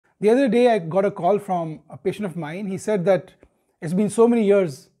The other day I got a call from a patient of mine. He said that it's been so many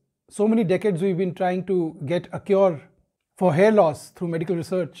years, so many decades we've been trying to get a cure for hair loss through medical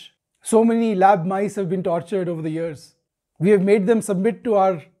research. So many lab mice have been tortured over the years. We have made them submit to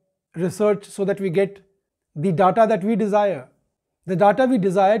our research so that we get the data that we desire. The data we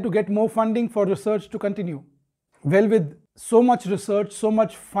desire to get more funding for research to continue. Well, with so much research, so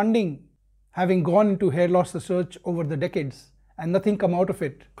much funding having gone into hair loss research over the decades and nothing come out of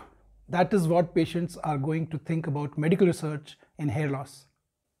it, that is what patients are going to think about medical research in hair loss.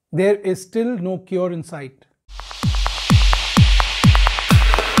 There is still no cure in sight.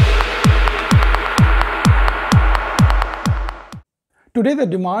 Today, the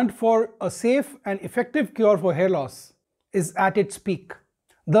demand for a safe and effective cure for hair loss is at its peak.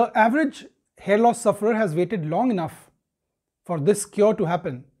 The average hair loss sufferer has waited long enough for this cure to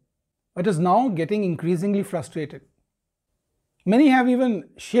happen, but is now getting increasingly frustrated. Many have even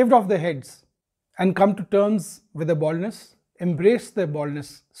shaved off their heads and come to terms with their baldness, embraced their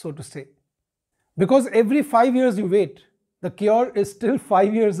baldness, so to say. Because every 5 years you wait, the cure is still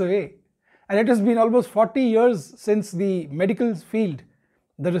 5 years away. And it has been almost 40 years since the medical field,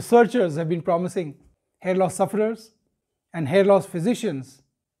 the researchers have been promising hair loss sufferers and hair loss physicians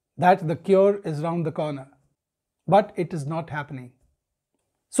that the cure is round the corner. But it is not happening.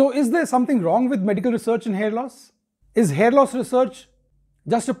 So is there something wrong with medical research in hair loss? Is hair loss research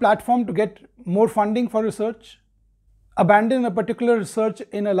just a platform to get more funding for research? Abandon a particular research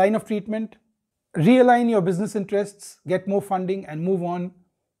in a line of treatment, realign your business interests, get more funding and move on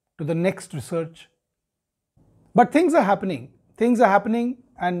to the next research. But things are happening.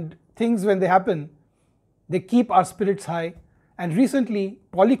 And things, when they happen, they keep our spirits high. And recently,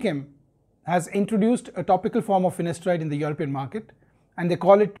 Polichem has introduced a topical form of finasteride in the European market, and they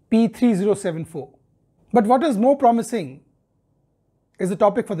call it P3074. But what is more promising is the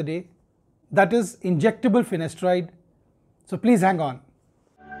topic for the day, that is injectable finasteride. So please hang on.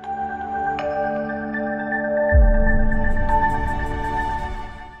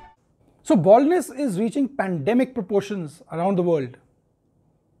 So baldness is reaching pandemic proportions around the world.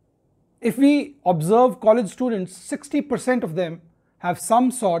 If we observe college students, 60% of them have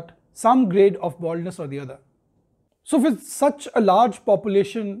some grade of baldness or the other. So with such a large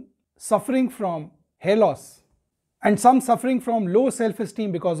population suffering from hair loss and some suffering from low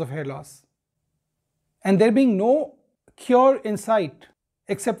self-esteem because of hair loss, and there being no cure in sight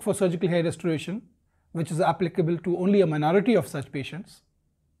except for surgical hair restoration, which is applicable to only a minority of such patients,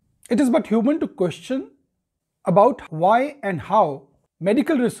 it is but human to question about why and how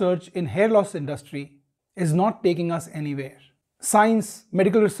medical research in hair loss industry is not taking us anywhere. Science,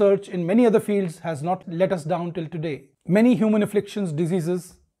 medical research in many other fields has not let us down till today. Many human afflictions,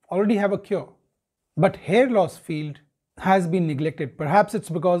 diseases already have a cure. But hair loss field has been neglected. Perhaps it's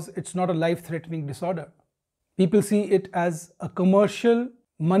because it's not a life-threatening disorder. People see it as a commercial,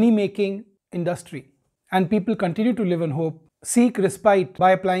 money-making industry. And people continue to live in hope, seek respite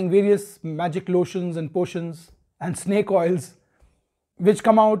by applying various magic lotions and potions and snake oils which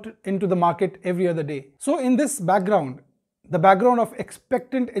come out into the market every other day. So in this background, the background of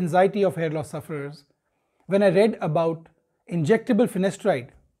expectant anxiety of hair loss sufferers, when I read about injectable finasteride,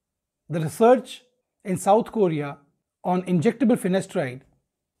 the research in South Korea on injectable finasteride,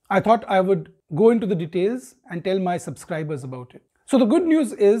 I thought I would go into the details and tell my subscribers about it. So the good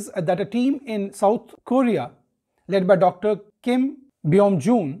news is that a team in South Korea, led by Dr. Kim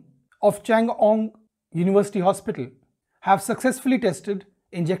Byung-joon of Changwon University Hospital, have successfully tested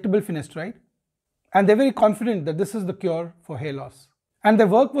injectable finasteride, and they're very confident that this is the cure for hair loss. And their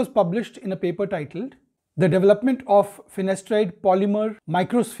work was published in a paper titled The Development of Finasteride Polymer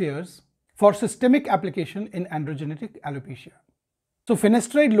Microspheres for Systemic Application in Androgenetic Alopecia. So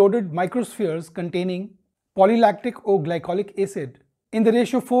finasteride-loaded microspheres containing polylactic or glycolic acid in the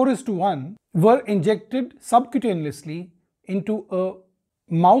ratio 4:1 were injected subcutaneously into a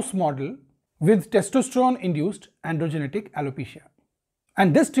mouse model with testosterone-induced androgenetic alopecia.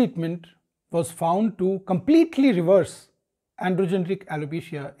 And this treatment was found to completely reverse androgenetic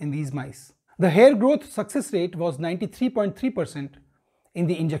alopecia in these mice. The hair growth success rate was 93.3% in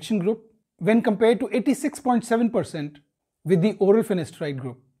the injection group when compared to 86.7% with the oral finasteride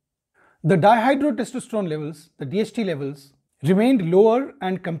group. The dihydrotestosterone levels, the DHT levels, remained lower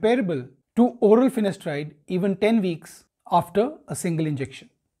and comparable to oral finasteride even 10 weeks after a single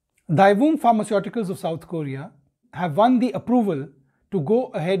injection. Daewoo Pharmaceuticals of South Korea have won the approval to go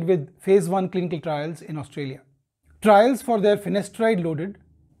ahead with phase 1 clinical trials in Australia. Trials for their finasteride-loaded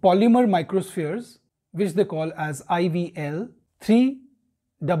polymer microspheres, which they call as IVL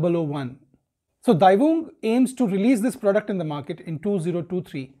 3001. So Daewoo aims to release this product in the market in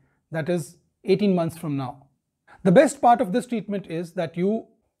 2023, that is 18 months from now. The best part of this treatment is that you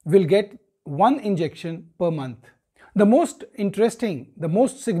will get one injection per month. The most interesting, the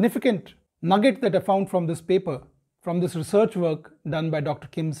most significant nugget that I found from this paper, from this research work done by Dr.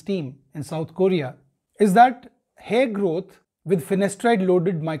 Kim's team in South Korea, is that hair growth with finasteride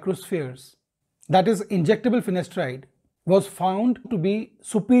loaded microspheres, that is injectable finasteride, was found to be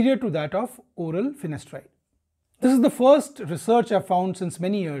superior to that of oral finasteride. This is the first research I've found since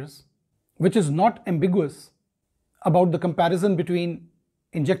many years which is not ambiguous about the comparison between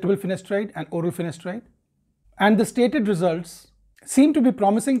injectable finasteride and oral finasteride. And the stated results seem to be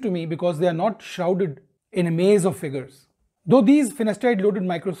promising to me because they are not shrouded in a maze of figures. Though these finasteride loaded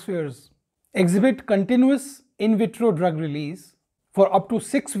microspheres exhibit continuous in vitro drug release for up to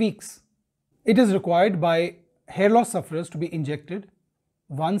 6 weeks, it is required by hair loss sufferers to be injected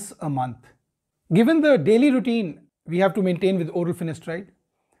once a month. Given the daily routine we have to maintain with oral finasteride,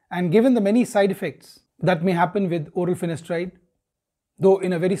 and given the many side effects that may happen with oral finasteride, though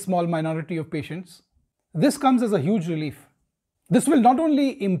in a very small minority of patients, this comes as a huge relief. This will not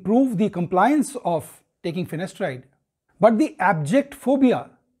only improve the compliance of taking finasteride, but the abject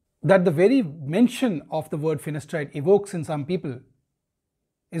phobia that the very mention of the word finasteride evokes in some people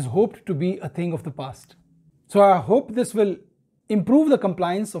is hoped to be a thing of the past. So I hope this will improve the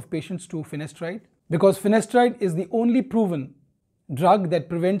compliance of patients to finasteride, because finasteride is the only proven drug that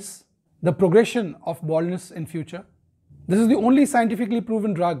prevents the progression of baldness in future. This is the only scientifically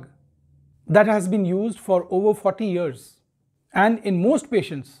proven drug that has been used for over 40 years. And in most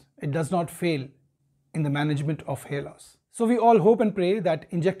patients, it does not fail in the management of hair loss. So we all hope and pray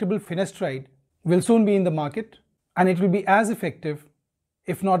that injectable finasteride will soon be in the market, and it will be as effective,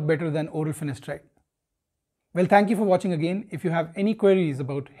 if not better, than oral finasteride. Well, thank you for watching again. If you have any queries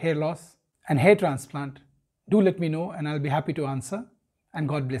about hair loss and hair transplant, do let me know and I'll be happy to answer. And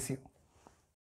God bless you.